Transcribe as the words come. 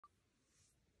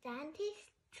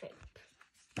dentist trip.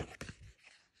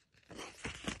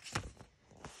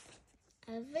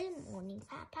 Every morning,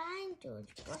 Papa and George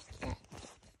brush their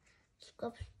teeth.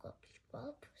 Scrub, scrub,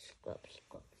 scrub, scrub,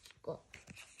 scrub, scrub.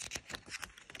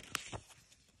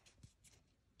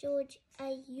 George,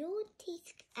 are your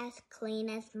teeth as clean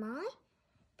as mine?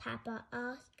 Papa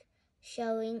asked,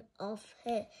 showing off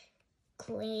her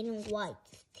clean white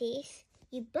teeth.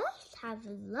 You both have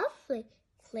lovely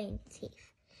clean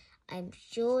teeth. I'm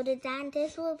sure the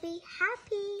dentist will be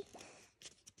happy.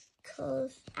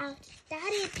 Calls out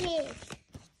Daddy Pig.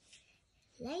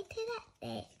 Later that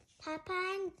day, Papa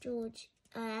and George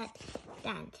are at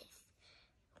dentist,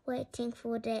 waiting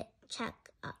for the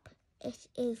check-up. It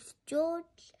is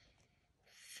George's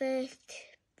first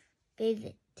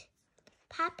visit.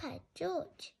 Papa,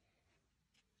 George,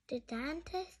 the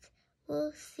dentist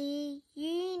will see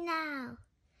you now,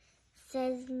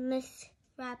 says Miss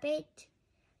Rabbit.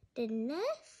 The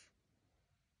nurse?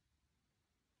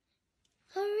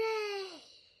 Hooray!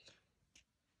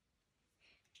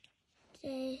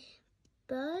 They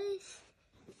both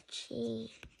cheer.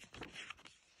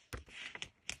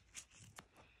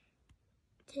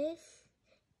 This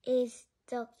is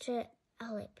Dr.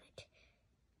 Albert,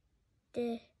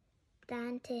 the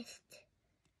dentist.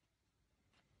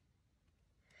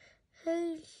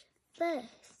 Who's first?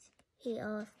 He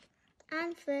asked.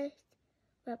 I'm first,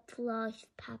 replies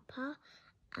Papa.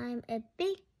 I'm a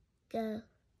big girl.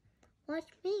 Watch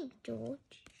me, George.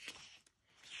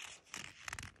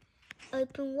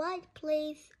 Open wide,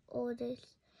 please,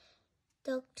 orders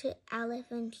Dr.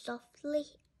 Elephant softly.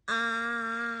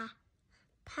 Ah!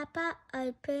 Papa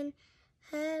opened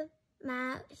her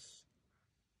mouth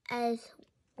as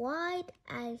wide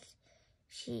as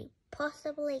she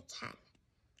possibly can.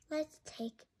 Let's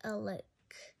take a look,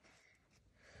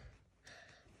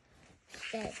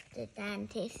 said the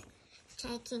dentist,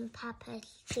 checking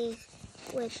Papa's teeth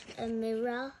with a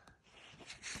mirror.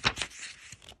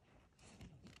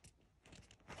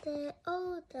 They're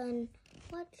all done.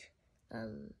 What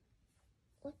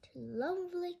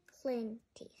lovely clean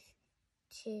teeth,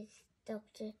 says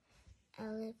Dr.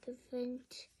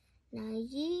 Elephant. Now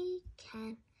you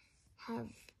can have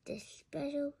this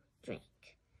special drink.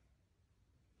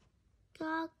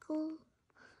 Gargle.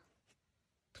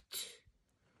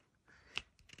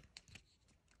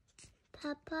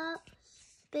 Papa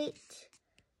spit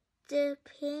the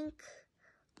pink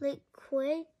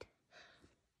liquid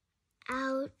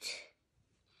out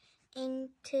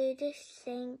into the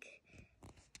sink.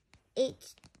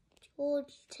 It's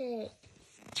George's turn.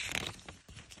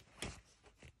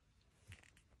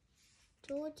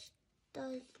 George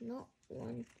does not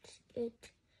want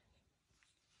it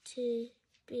to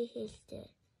be his turn,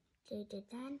 so the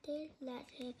dentist let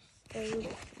him hold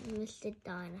Mr.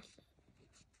 Dinosaur.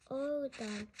 All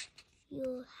done.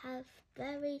 You have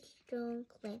very strong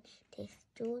clean teeth.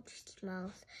 George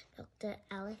smiles. Dr.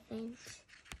 Elephant.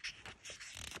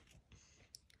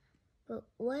 But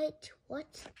wait,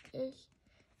 what is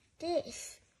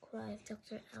this? Cries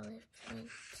Dr. Elephant.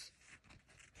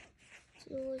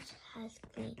 George has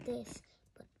cleaned this,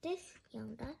 but this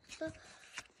young dinosaur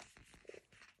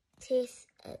teeth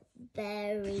are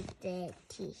very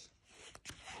dirty.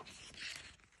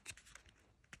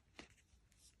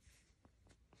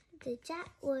 The jet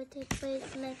water,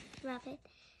 please, Miss Rabbit,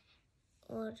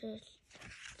 orders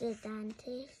the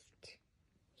dentist.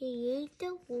 He used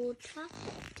the water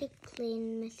to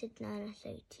clean Mr.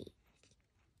 Dinosaur's teeth.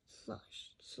 Slush,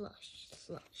 slush,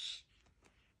 slush.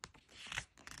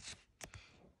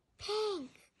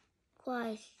 Pink,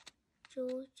 cries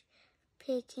George,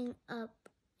 picking up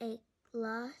a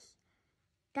glass.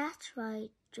 That's right,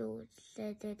 George,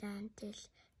 said the dentist.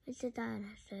 Mr.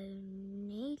 Dinosaur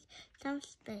needs some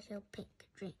special pink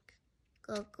drink.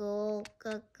 Guggle,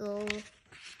 guggle.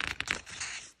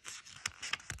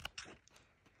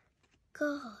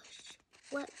 Gosh,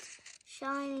 what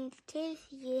shiny teeth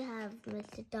you have,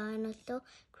 Mr. Dinosaur,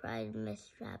 cried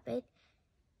Miss Rabbit.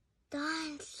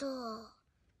 Dinosaur!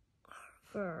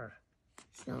 Grr,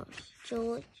 snorts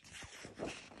George.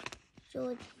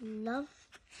 George loved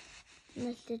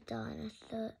Mr.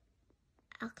 Dinosaur,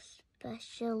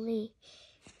 especially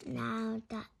now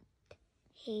that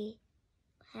he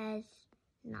has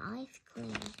nice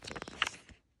clean teeth.